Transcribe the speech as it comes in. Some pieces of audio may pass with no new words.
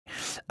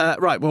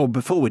Right, well,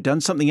 before we're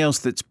done, something else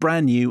that's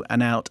brand new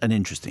and out and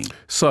interesting.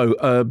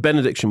 So,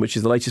 Benediction, which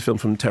is the latest film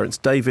from Terence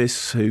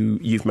Davies, who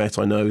you've met,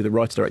 I know, the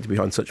writer-director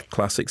behind such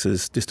classics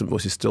as Distant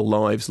Voices Still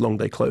Lives, Long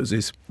Day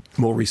Closes,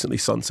 more recently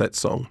Sunset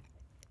Song.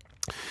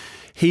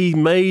 He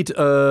made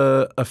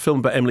a film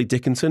about Emily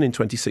Dickinson in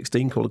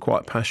 2016 called A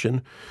Quiet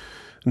Passion.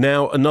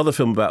 Now, another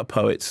film about a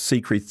poet,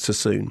 Siegfried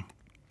Sassoon.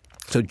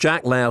 So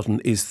Jack Lowden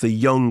is the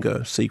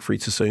younger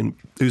Siegfried Sassoon,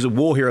 who's a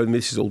war hero. And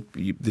this is all.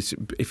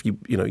 If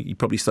you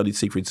probably studied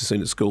Siegfried Sassoon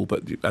at school,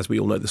 but as we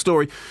all know the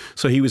story,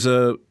 so he was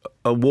a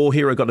war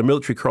hero, got a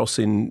military cross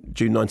in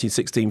June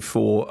 1916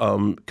 for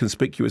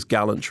conspicuous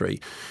gallantry.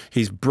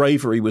 His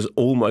bravery was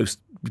almost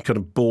kind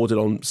of bordered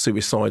on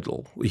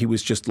suicidal. He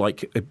was just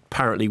like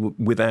apparently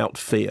without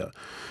fear.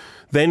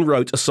 Then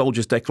wrote A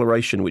Soldier's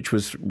Declaration, which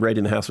was read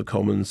in the House of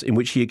Commons, in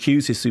which he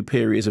accused his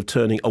superiors of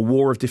turning a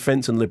war of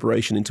defence and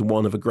liberation into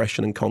one of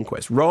aggression and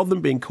conquest. Rather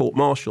than being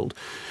court-martialed,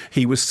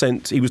 he was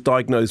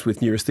diagnosed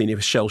with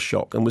neurasthenia, shell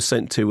shock, and was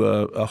sent to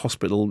a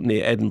hospital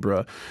near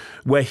Edinburgh,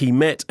 where he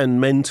met and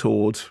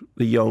mentored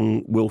the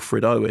young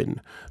Wilfred Owen,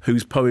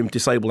 whose poem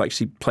Disabled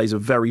actually plays a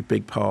very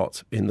big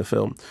part in the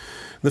film.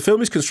 The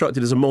film is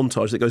constructed as a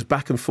montage that goes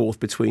back and forth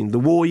between the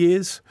war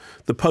years,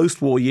 the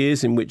post-war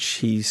years in which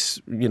he's,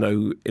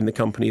 in the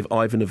company of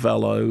Ivan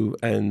Novello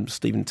and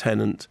Stephen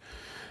Tennant,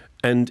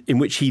 and in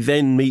which he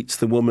then meets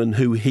the woman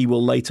who he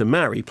will later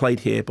marry,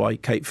 played here by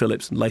Kate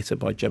Phillips and later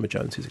by Gemma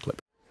Jones. Here's a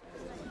clip.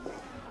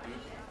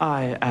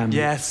 I am...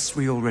 Yes,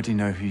 we already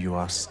know who you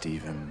are,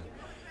 Stephen.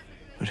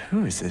 But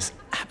who is this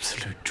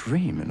absolute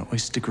dream in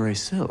oyster grey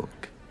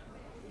silk?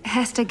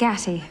 Hester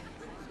Gatty.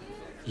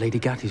 Lady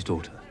Gatty's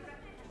daughter?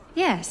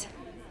 Yes.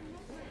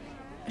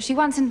 She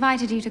once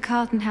invited you to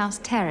Carlton House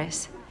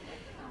Terrace,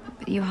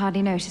 but you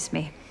hardly noticed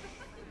me.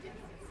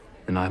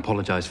 Then I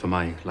apologise for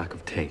my lack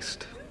of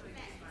taste.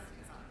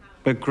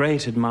 We're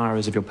great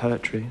admirers of your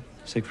poetry,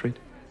 Siegfried.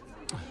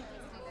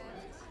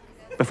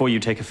 Before you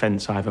take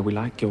offence, Ivor, we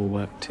like your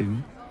work too.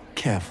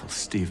 Careful,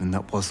 Stephen,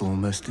 that was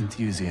almost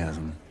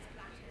enthusiasm.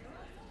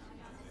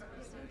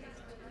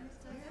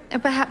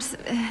 Perhaps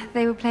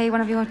they will play one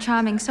of your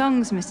charming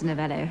songs, Mr.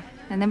 Novello,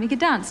 and then we could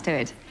dance to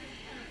it.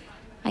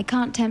 I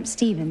can't tempt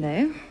Stephen,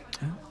 though.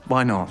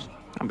 Why not?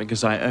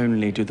 Because I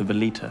only do the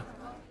Velita.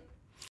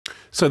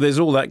 So there's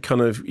all that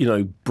kind of,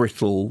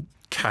 brittle,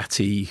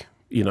 catty,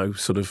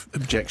 sort of...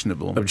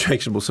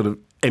 Objectionable sort of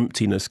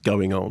emptiness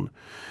going on.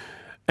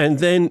 And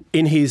then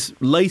in his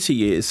later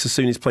years,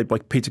 Sassoon is played by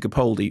Peter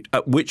Capaldi,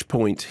 at which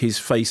point his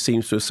face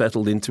seems to have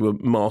settled into a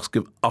mask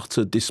of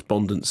utter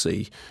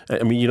despondency.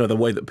 I mean, the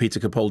way that Peter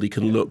Capaldi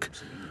can look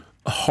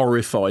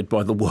horrified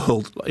by the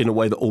world in a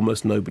way that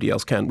almost nobody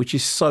else can, which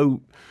is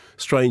so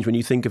strange when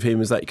you think of him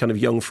as that kind of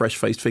young,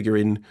 fresh-faced figure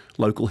in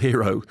Local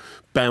Hero,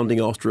 bounding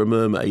after a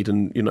mermaid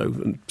and,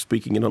 and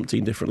speaking in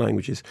umpteen different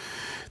languages.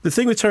 The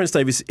thing with Terence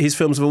Davies, his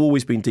films have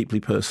always been deeply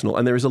personal,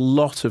 and there is a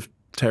lot of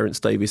Terence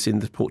Davies in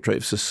The Portrait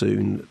of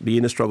Sassoon, the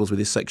inner struggles with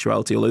his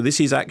sexuality, although this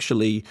is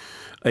actually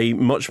a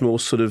much more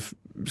sort of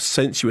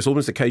sensuous,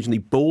 almost occasionally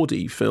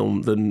bawdy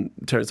film than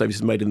Terence Davies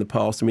has made in the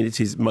past. I mean, it's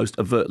his most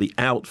overtly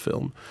out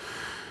film.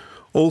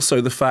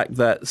 Also, the fact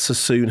that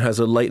Sassoon has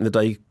a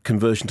late-in-the-day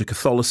conversion to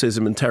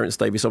Catholicism, and Terence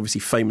Davies obviously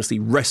famously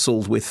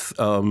wrestled with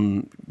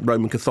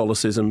Roman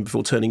Catholicism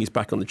before turning his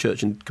back on the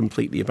church and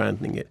completely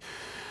abandoning it.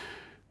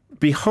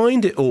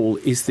 Behind it all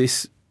is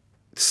this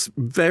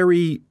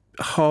very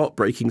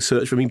heartbreaking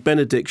search. I mean,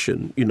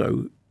 Benediction,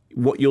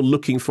 what you're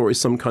looking for is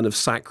some kind of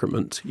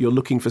sacrament. You're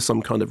looking for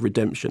some kind of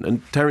redemption.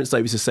 And Terence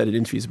Davies has said in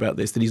interviews about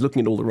this that he's looking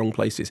in all the wrong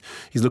places.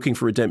 He's looking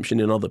for redemption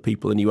in other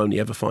people, and you only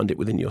ever find it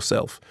within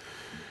yourself.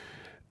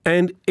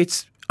 And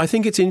I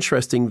think it's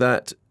interesting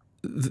that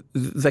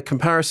the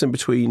comparison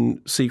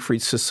between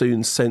Siegfried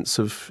Sassoon's sense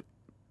of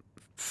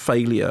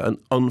failure and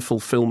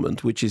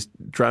unfulfillment, which is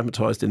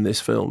dramatised in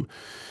this film,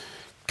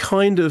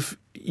 kind of,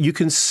 you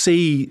can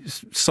see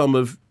some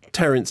of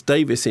Terence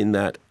Davies in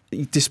that,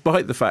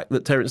 despite the fact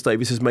that Terence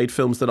Davies has made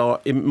films that are,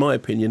 in my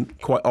opinion,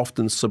 quite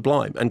often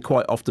sublime and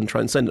quite often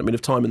transcendent. I mean,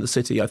 Of Time in the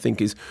City, I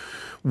think, is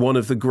one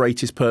of the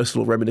greatest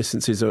personal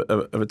reminiscences of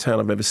a town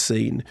I've ever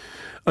seen.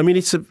 I mean,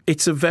 it's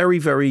a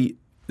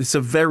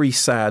very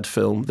sad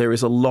film. There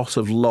is a lot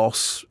of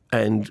loss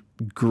and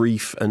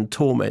grief and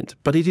torment,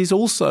 but it is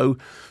also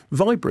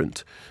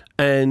vibrant.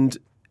 And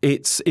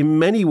it's, in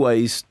many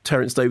ways,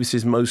 Terence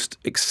Davies's most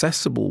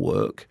accessible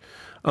work.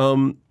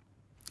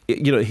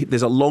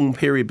 There's a long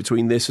period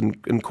between this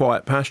and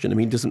Quiet Passion. I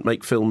mean, he doesn't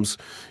make films,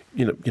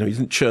 he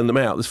doesn't churn them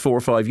out. There's 4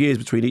 or 5 years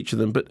between each of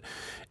them. But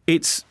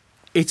it's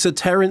a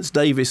Terence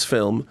Davies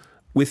film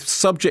with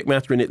subject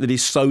matter in it that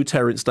is so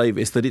Terence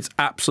Davies that it's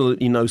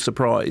absolutely no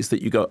surprise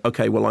that you go,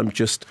 okay, well,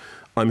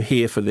 I'm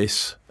here for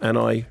this. And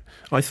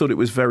I thought it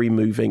was very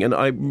moving. And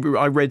I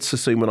read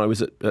Sassoon when I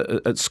was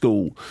at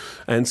school.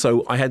 And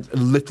so I had a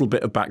little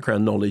bit of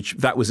background knowledge.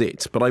 That was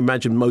it. But I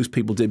imagine most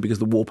people did, because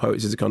the war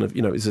poets is a kind of,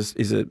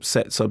 is a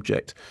set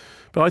subject.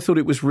 But I thought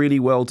it was really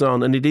well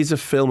done. And it is a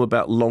film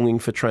about longing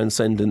for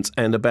transcendence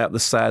and about the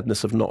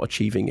sadness of not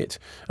achieving it.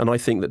 And I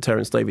think that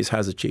Terence Davies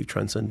has achieved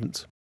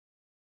transcendence.